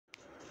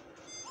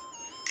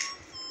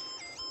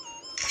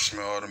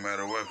smell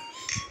automatic weapons.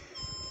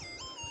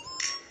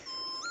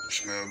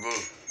 Smell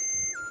good.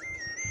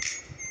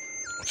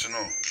 What you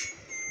know?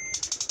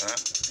 Huh?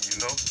 You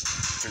know?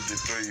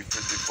 53,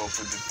 54,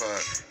 55,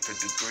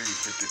 53,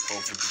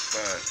 54,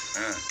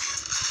 55,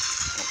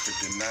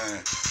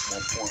 159,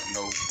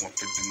 1.0,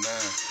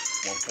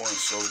 159, 1 point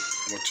so,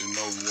 what you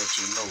know, I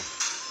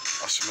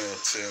smell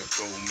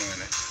telco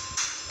money,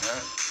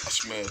 I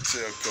smell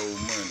telco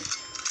money,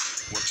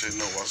 what you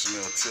know, I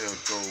smell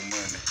telco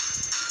money,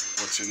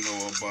 what you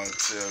know about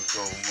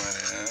telco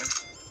money,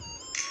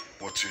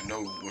 what you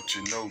know,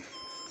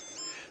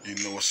 you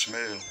know I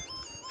smell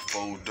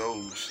 4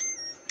 doors.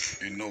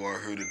 You know I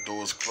heard the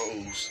doors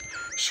close.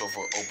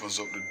 Chauffeur opens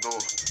up the door.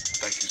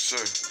 Thank you, sir.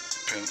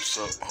 Pimps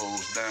up,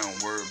 hoes down,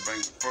 word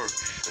bank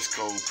first. It's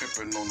cold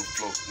pimping on the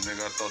floor.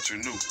 Nigga, I thought you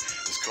knew.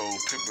 It's cold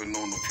pimping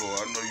on the floor.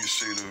 I know you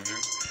see the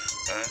view.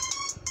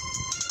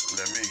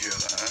 Let me get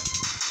her,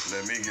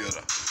 Let me get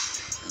her.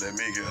 Let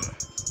me get her.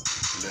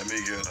 Let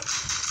me get her.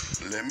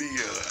 Let me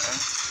get her,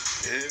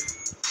 Yeah.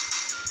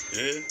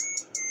 Yeah.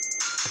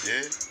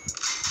 Yeah.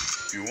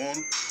 You want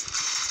her?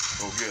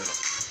 Go get her.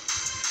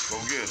 Go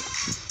get her.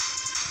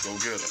 Go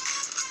get her.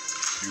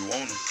 You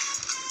want her?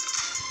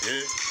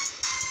 Yeah.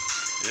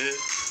 Yeah.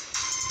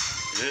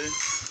 Yeah.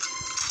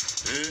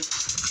 Yeah.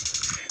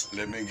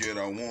 Let me get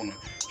her, I want her.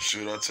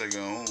 Should I take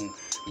her home?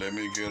 Let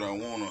me get her, I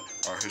want her.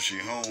 I heard she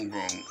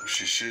homegrown.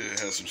 She should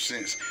have some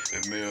sense.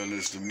 If male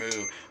is the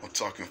male, I'm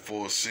talking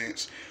 4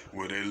 cents.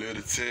 With a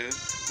little tail,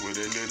 with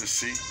a little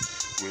C,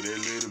 with a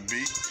little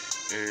B.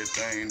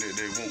 Everything that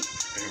they want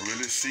and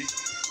really see.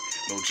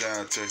 No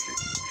jive turkey,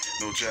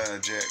 no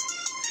jive jack.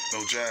 No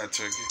jive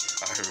turkey,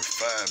 I heard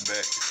 5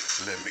 back.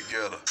 Let me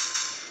get her,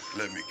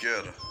 let me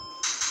get her,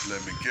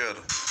 let me get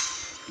her,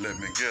 let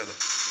me get her.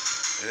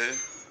 Yeah,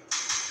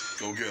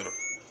 go get her.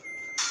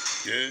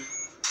 Yeah.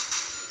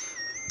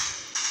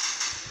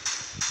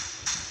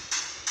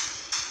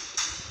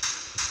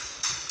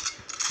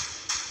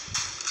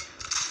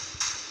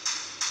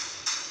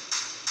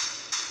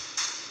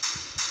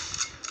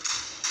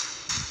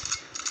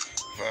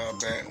 Five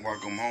back,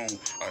 welcome home.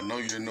 I know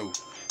you know.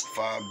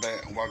 5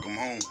 back, welcome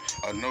home.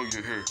 I know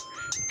you're here.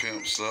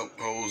 Pimps up,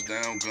 hoes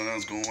down,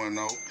 guns going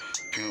out.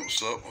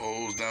 Pimps up,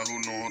 hoes down,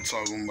 who know I'm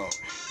talking about?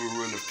 Who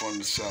really from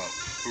the south?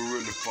 Who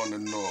really from the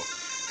north?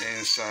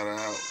 Inside or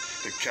out,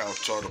 the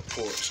couch or the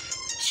porch.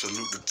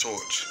 Salute the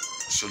torch,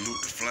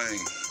 salute the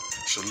flame,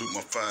 salute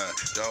my fire.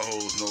 Y'all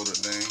hoes know the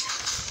name.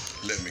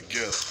 Let me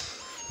get her,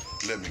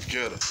 let me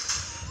get her,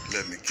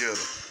 let me get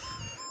her,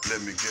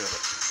 let me get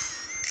her.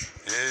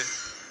 Yeah.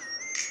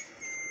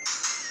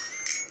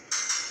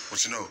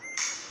 What you know?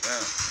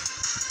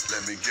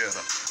 Let me get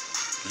her.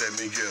 Let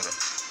me get her.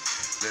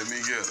 Let me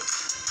get her.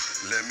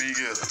 Let me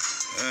get her.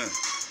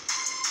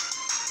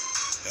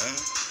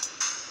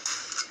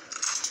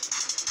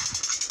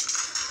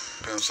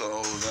 Pimps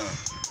all hoes down.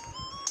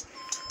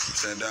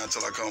 Stand down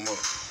till I come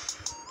up.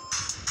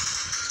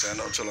 Stand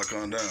up till I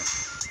come down.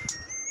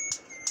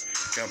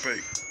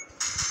 Campaign.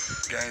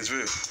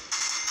 Gainesville.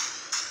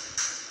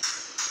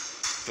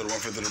 To the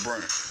 150 the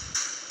brain.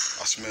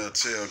 I smell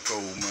telco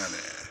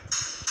money.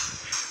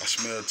 I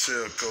smell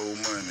telco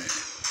money.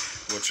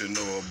 What you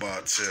know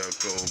about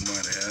telco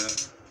money,